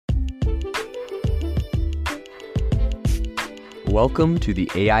Welcome to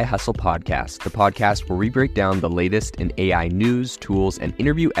the AI Hustle Podcast, the podcast where we break down the latest in AI news, tools, and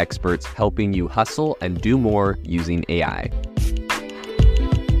interview experts helping you hustle and do more using AI.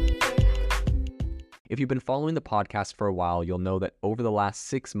 If you've been following the podcast for a while, you'll know that over the last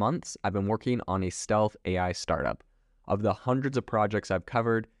 6 months, I've been working on a stealth AI startup. Of the hundreds of projects I've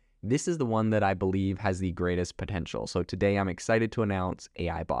covered, this is the one that I believe has the greatest potential. So today I'm excited to announce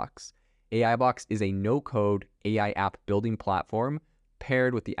AIBox. AIBox is a no-code AI app building platform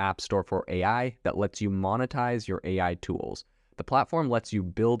paired with the App Store for AI that lets you monetize your AI tools. The platform lets you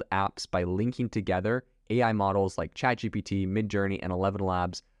build apps by linking together AI models like ChatGPT, Midjourney, and 11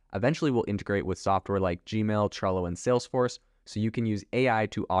 Labs. Eventually will integrate with software like Gmail, Trello, and Salesforce, so you can use AI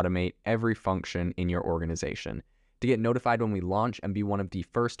to automate every function in your organization. To get notified when we launch and be one of the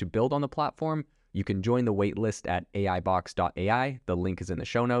first to build on the platform, you can join the waitlist at aibox.ai. The link is in the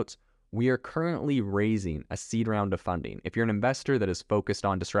show notes. We are currently raising a seed round of funding. If you're an investor that is focused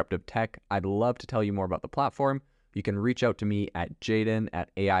on disruptive tech, I'd love to tell you more about the platform. You can reach out to me at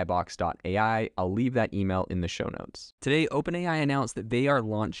jaden@aibox.ai. I'll leave that email in the show notes. Today, OpenAI announced that they are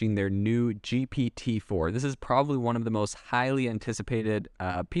launching their new GPT-4. This is probably one of the most highly anticipated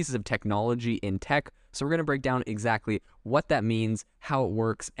pieces of technology in tech. So we're going to break down exactly what that means, how it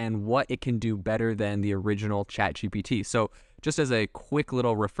works, and what it can do better than the original ChatGPT. So just as a quick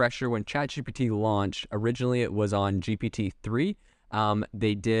little refresher, when ChatGPT launched, originally it was on GPT-3.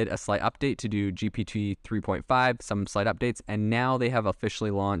 They did a slight update to do GPT 3.5, some slight updates, and now they have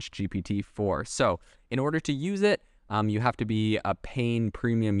officially launched GPT-4. So in order to use it, you have to be a paying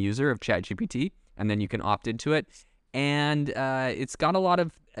premium user of ChatGPT, and then you can opt into it. And it's got a lot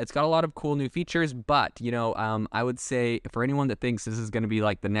of cool new features, but I would say for anyone that thinks this is going to be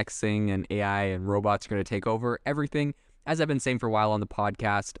like the next thing and AI and robots are going to take over everything, as I've been saying for a while on the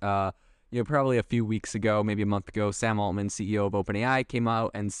podcast, probably a few weeks ago, maybe a month ago, Sam Altman, CEO of OpenAI, came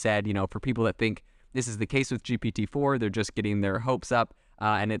out and said, for people that think this is the case with GPT-4, they're just getting their hopes up,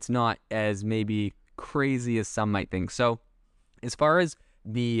 and it's not as maybe crazy as some might think. So as far as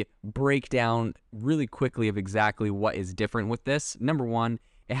the breakdown really quickly of exactly what is different with this, number one,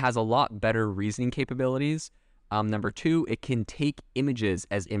 it has a lot better reasoning capabilities. Number two, it can take images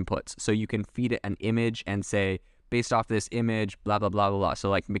as inputs. So you can feed it an image and say, based off this image, blah, blah, blah, blah, blah. So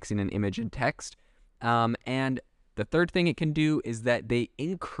like mixing an image and text. And the third thing it can do is that they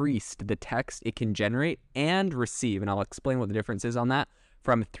increased the text it can generate and receive. And I'll explain what the difference is on that,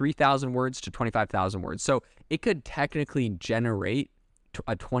 from 3,000 words to 25,000 words. So it could technically generate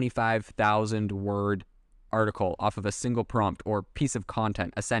a 25,000 word article off of a single prompt or piece of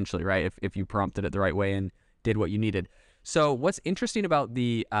content, essentially, right? If you prompted it the right way and did what you needed. So what's interesting about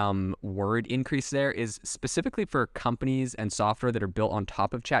the word increase there is specifically for companies and software that are built on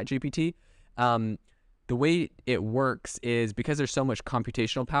top of ChatGPT. The way it works is because there's so much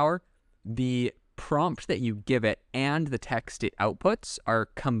computational power, the prompt that you give it and the text it outputs are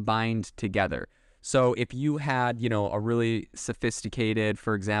combined together. So if you had, a really sophisticated,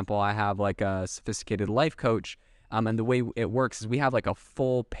 for example, I have like a sophisticated life coach, and the way it works is we have like a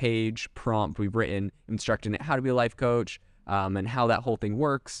full page prompt we've written instructing it how to be a life coach, and how that whole thing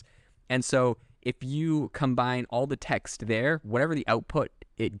works. And so if you combine all the text there, whatever the output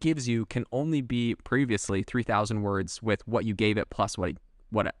it gives you can only be previously 3,000 words with what you gave it plus what it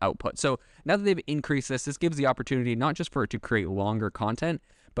output. So now that they've increased this gives the opportunity not just for it to create longer content,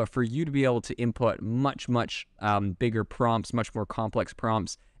 but for you to be able to input much bigger prompts, much more complex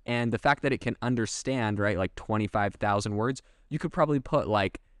prompts. And the fact that it can understand, right, like 25,000 words, you could probably put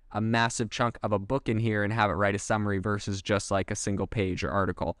like a massive chunk of a book in here and have it write a summary versus just like a single page or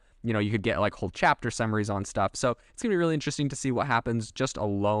article. You could get like whole chapter summaries on stuff. So it's gonna be really interesting to see what happens just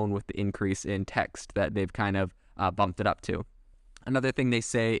alone with the increase in text that they've kind of bumped it up to. Another thing they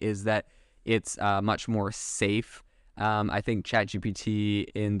say is that it's much more safe. I think ChatGPT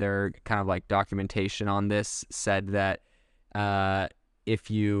in their kind of like documentation on this said that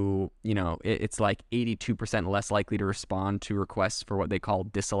if it's like 82% less likely to respond to requests for what they call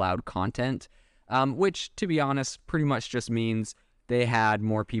disallowed content, which to be honest, pretty much just means they had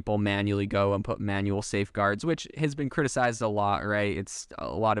more people manually go and put manual safeguards, which has been criticized a lot, right? A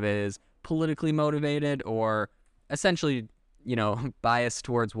lot of it is politically motivated or essentially biased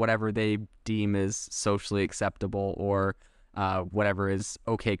towards whatever they deem is socially acceptable or whatever is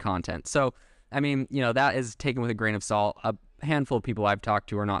okay content. So, I mean, that is taken with a grain of salt. A handful of people I've talked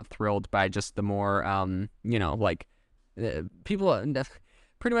to are not thrilled by just the more, people,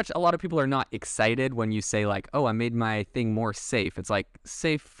 pretty much a lot of people are not excited when you say like, oh, I made my thing more safe. It's like,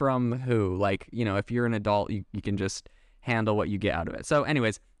 safe from who? Like, if you're an adult, you can just handle what you get out of it. So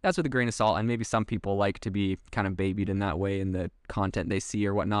anyways, that's with a grain of salt, and maybe some people like to be kind of babied in that way in the content they see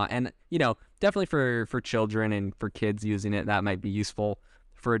or whatnot. And, definitely for children and for kids using it, that might be useful.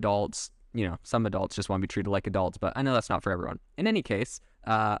 For adults, some adults just want to be treated like adults, but I know that's not for everyone. In any case,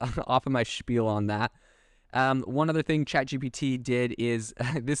 off of my spiel on that, one other thing ChatGPT did is,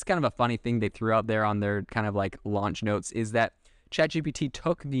 this is kind of a funny thing they threw out there on their kind of like launch notes, is that ChatGPT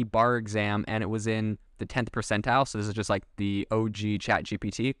took the bar exam and it was in the 10th percentile. So this is just like the OG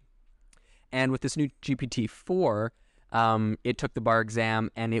ChatGPT. And with this new GPT-4, it took the bar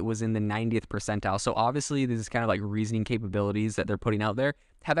exam and it was in the 90th percentile. So obviously this is kind of like reasoning capabilities that they're putting out there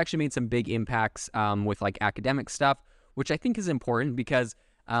have actually made some big impacts with like academic stuff, which I think is important because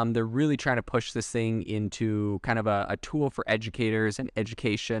they're really trying to push this thing into kind of a tool for educators and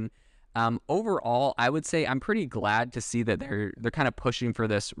education. Overall, I would say I'm pretty glad to see that they're kind of pushing for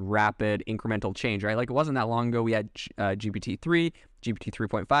this rapid incremental change, right? Like it wasn't that long ago we had GPT-3,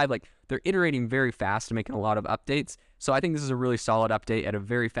 GPT-3.5. Like they're iterating very fast and making a lot of updates. So I think this is a really solid update at a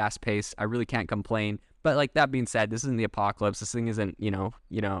very fast pace. I really can't complain. But like that being said, this isn't the apocalypse. This thing isn't,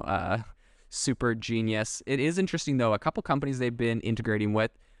 super genius. It is interesting though. A couple companies they've been integrating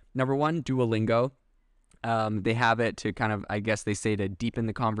with. Number one, Duolingo. They have it to kind of, I guess they say, to deepen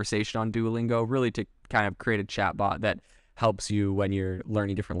the conversation on Duolingo, really to kind of create a chatbot that helps you when you're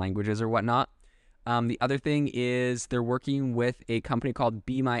learning different languages or whatnot. The other thing is they're working with a company called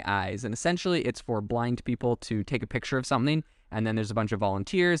Be My Eyes, and essentially it's for blind people to take a picture of something, and then there's a bunch of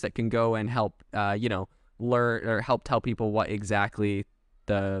volunteers that can go and help, learn or help tell people what exactly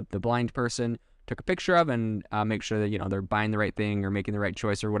the blind person took a picture of, and make sure that they're buying the right thing or making the right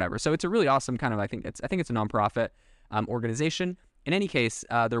choice or whatever. So it's a really awesome kind of, I think it's a nonprofit organization. In any case,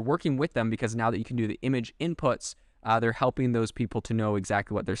 they're working with them because now that you can do the image inputs, they're helping those people to know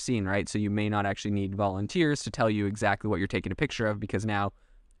exactly what they're seeing, right? So you may not actually need volunteers to tell you exactly what you're taking a picture of, because now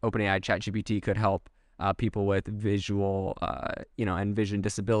OpenAI ChatGPT could help people with visual, and vision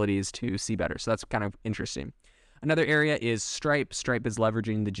disabilities to see better. So that's kind of interesting. Another area is Stripe. Stripe is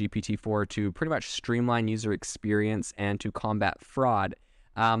leveraging the GPT-4 to pretty much streamline user experience and to combat fraud.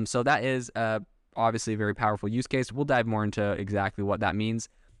 So that is obviously a very powerful use case. We'll dive more into exactly what that means.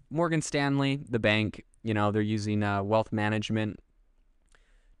 Morgan Stanley, the bank, they're using wealth management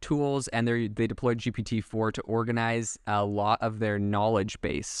tools, and they deployed GPT-4 to organize a lot of their knowledge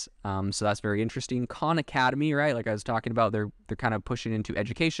base. So that's very interesting. Khan Academy, right? Like I was talking about, they're kind of pushing into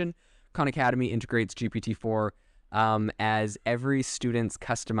education. Khan Academy integrates GPT-4 as every student's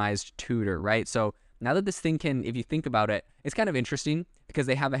customized tutor, right? So now that this thing can, if you think about it, it's kind of interesting because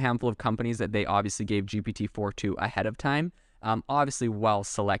they have a handful of companies that they obviously gave GPT-4 to ahead of time. Obviously well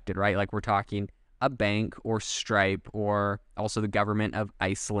selected, right? Like we're talking a bank or Stripe, or also the government of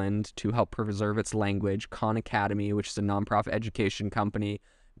Iceland to help preserve its language, Khan Academy, which is a nonprofit education company,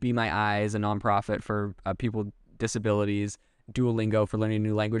 Be My Eyes, a nonprofit for people with disabilities, Duolingo for learning a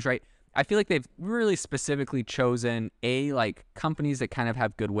new language, right? I feel like they've really specifically chosen companies that kind of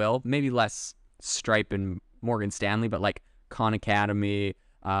have goodwill, maybe less Stripe and Morgan Stanley, but like Khan Academy,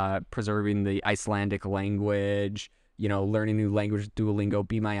 preserving the Icelandic language, learning new language, Duolingo,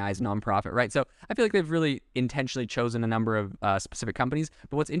 Be My Eyes, nonprofit, right? So I feel like they've really intentionally chosen a number of specific companies.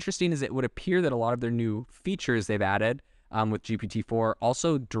 But what's interesting is it would appear that a lot of their new features they've added with GPT-4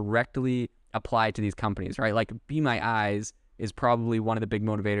 also directly apply to these companies, right? Like Be My Eyes is probably one of the big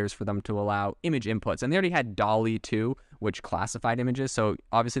motivators for them to allow image inputs. And they already had DALL-E 2, which classified images. So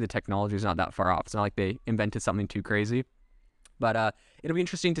obviously the technology is not that far off. It's not like they invented something too crazy. But it'll be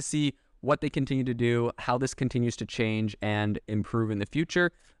interesting to see what they continue to do, how this continues to change and improve in the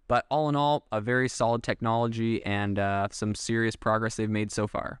future. But all in all, a very solid technology and some serious progress they've made so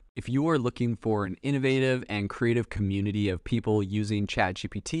far. If you are looking for an innovative and creative community of people using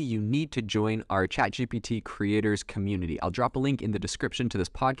ChatGPT, you need to join our ChatGPT creators community. I'll drop a link in the description to this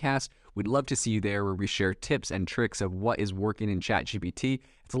podcast. We'd love to see you there, where we share tips and tricks of what is working in ChatGPT.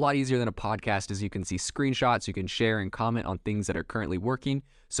 It's a lot easier than a podcast, as you can see screenshots, you can share and comment on things that are currently working.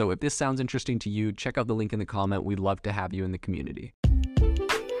 So if this sounds interesting to you, check out the link in the comment. We'd love to have you in the community.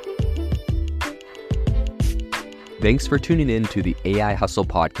 Thanks for tuning in to the AI Hustle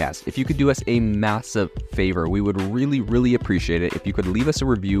podcast. If you could do us a massive favor, we would really, really appreciate it if you could leave us a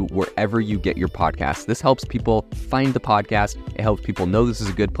review wherever you get your podcasts. This helps people find the podcast. It helps people know this is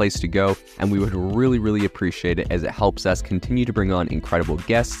a good place to go. And we would really, really appreciate it, as it helps us continue to bring on incredible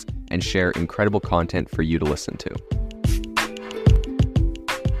guests and share incredible content for you to listen to.